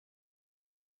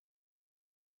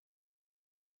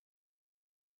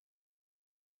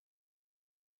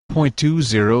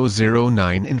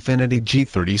2009 Infiniti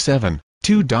G37,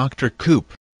 2-Doctor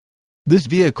Coupe. This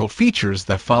vehicle features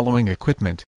the following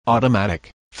equipment: automatic,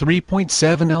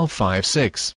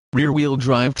 3.7L56, rear-wheel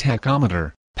drive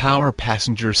tachometer, power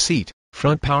passenger seat,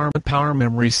 front power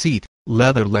memory seat,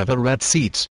 leatherette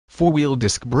seats, 4-wheel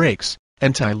disc brakes,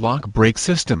 anti-lock brake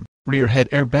system, rear head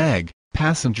airbag,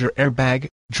 passenger airbag,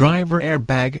 driver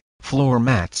airbag, floor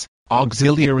mats,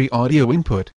 auxiliary audio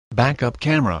input, backup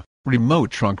camera, remote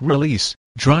trunk release,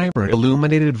 driver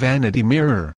illuminated vanity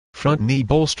mirror, front knee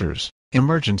bolsters,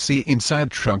 emergency inside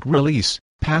trunk release,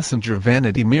 passenger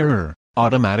vanity mirror,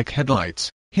 automatic headlights,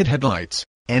 HID headlights,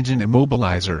 engine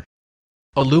immobilizer,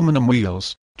 aluminum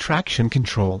wheels, traction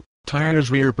control, tires,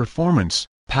 rear performance,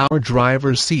 power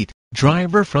driver's seat,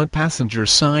 driver front passenger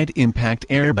side impact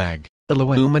airbag,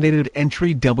 illuminated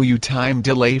entry W time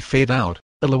delay fade out,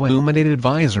 illuminated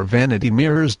visor vanity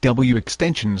mirrors W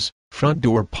extensions, front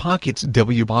door pockets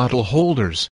W bottle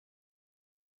holders,